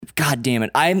God damn it.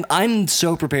 I'm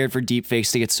so prepared for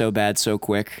deepfakes to get so bad so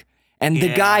quick. And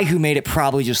the guy who made it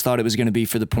probably just thought it was going to be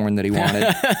for the porn that he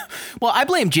wanted. Well, I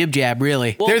blame Jib Jab,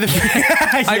 really. Well, they're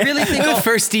the I really think they're the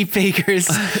first deep fakers.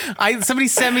 Somebody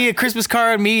sent me a Christmas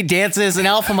card, me dances an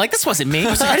elf. I'm like, this wasn't me.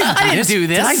 I didn't do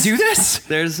this. Did I do this?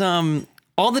 There's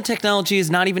all the technology is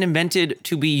not even invented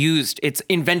to be used. It's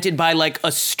invented by like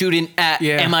a student at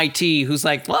MIT who's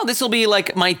like, well, this will be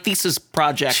like my thesis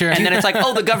project. Sure. And then it's like,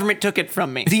 oh, the government took it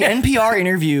from me. The NPR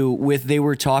interview they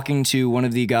were talking to one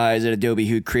of the guys at Adobe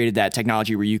who created that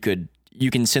technology where you can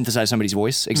synthesize somebody's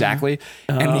voice exactly.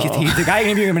 And the guy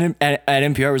interviewing him at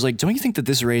NPR was like, don't you think that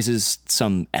this raises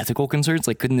some ethical concerns?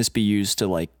 Like, couldn't this be used to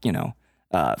like,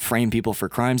 frame people for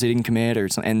crimes they didn't commit or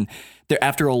something? And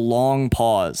after a long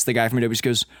pause, the guy from Adobe just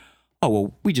goes, oh,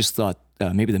 well, we just thought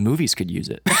maybe the movies could use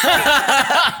it. Oh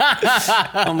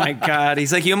my God.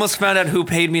 He's like, you almost found out who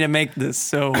paid me to make this.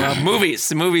 So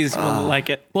movies will like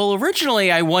it. Well,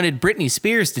 originally I wanted Britney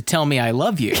Spears to tell me I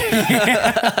love you.